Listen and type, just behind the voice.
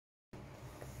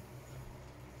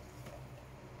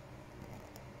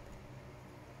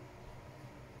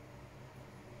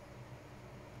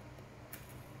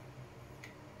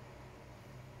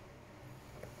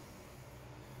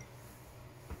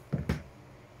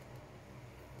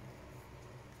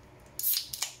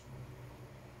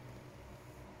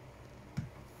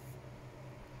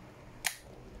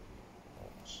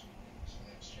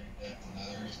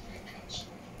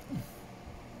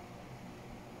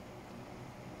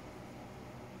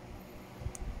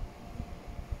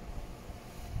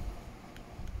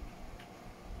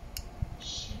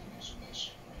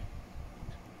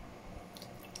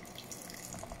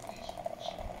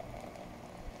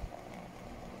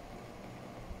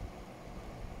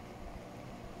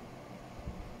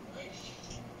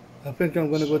I think I'm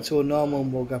going to go to a normal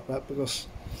mug, I bet, because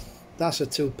that's a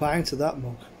 2 pint of that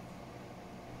mug.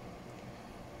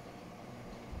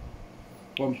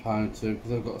 1 pound 2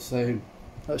 because I've got the same.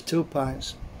 That's 2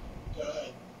 pints.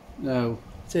 No.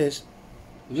 It is.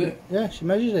 Is it? Yeah, she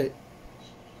measured it.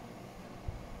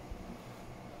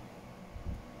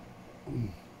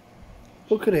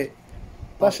 Look at it.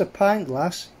 That's a pint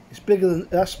glass. It's bigger than,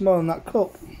 that's smaller than that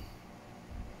cup.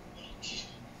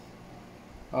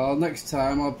 Next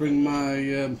time I'll bring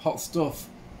my hot stuff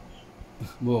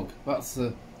mug. That's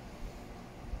I'm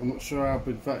not sure how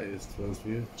big that is, to be honest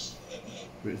with you.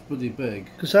 But it's bloody big.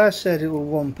 Because I said it was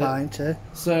 1 pint, eh?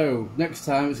 So, next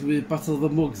time it's going to be a battle of the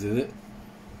mugs, is it?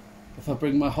 If I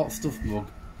bring my hot stuff mug.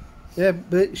 Yeah,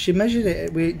 but she measured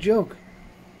it with a jug.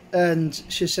 And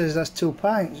she says that's 2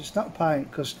 pints. It's not a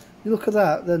pint, because you look at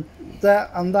that, then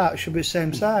that and that should be the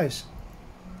same size.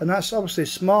 And that's obviously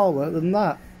smaller than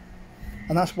that.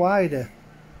 And that's wider.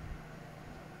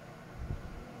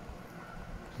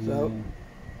 So... Yeah.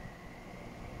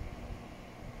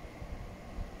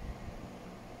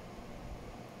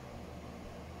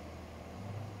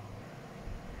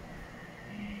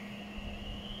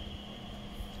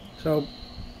 So,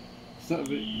 It's not a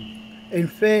bit... in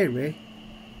theory,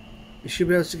 you should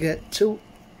be able to get two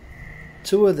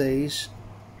of these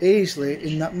easily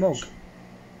in that mug.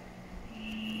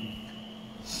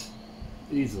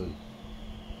 Easily.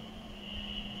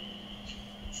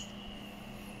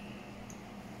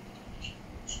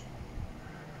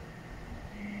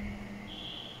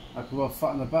 I could well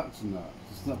fatten the backs from that.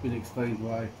 It's not been explained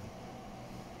why.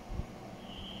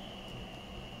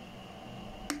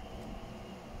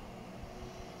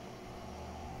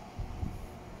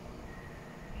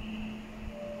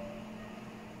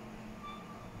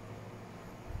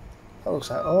 That looks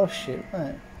like horse shit,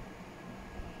 right?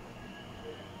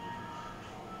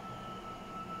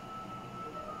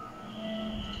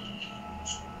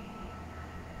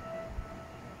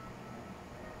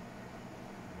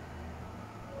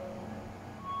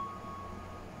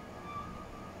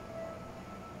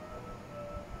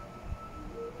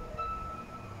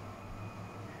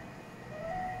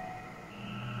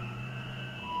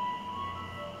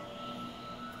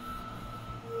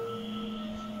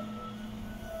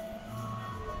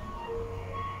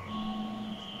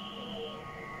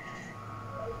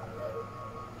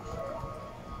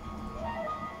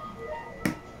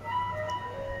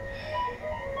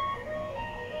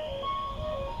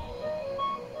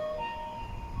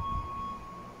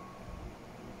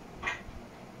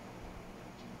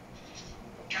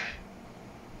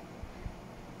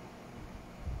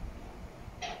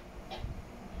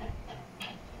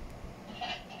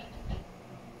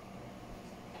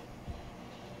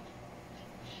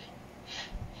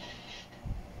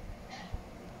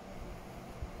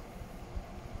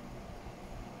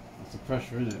 That's the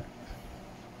pressure, isn't it?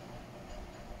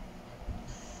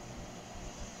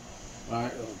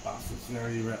 Right, little bastards, see how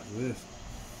you react to this.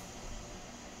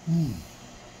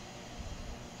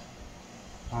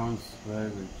 Pounds square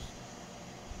inch.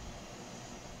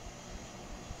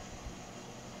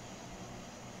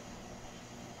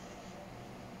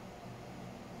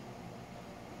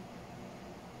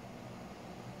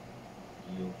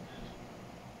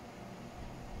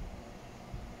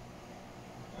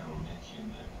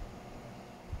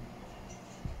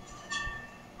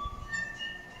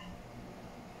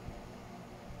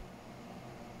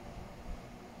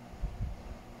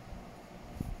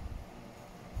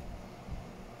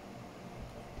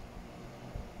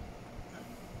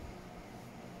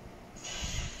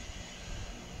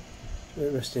 The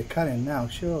rest of the canning now,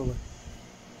 surely.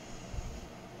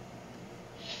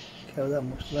 Okay, that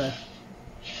much there.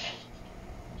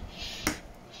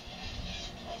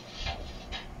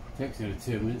 Takes nearly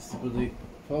 2 minutes to bloody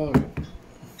pour it.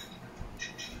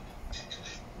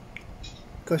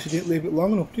 Because you didn't leave it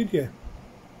long enough, did you?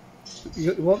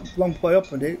 You want long play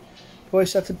up on it. Before you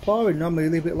started pouring, normally you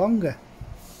leave it longer.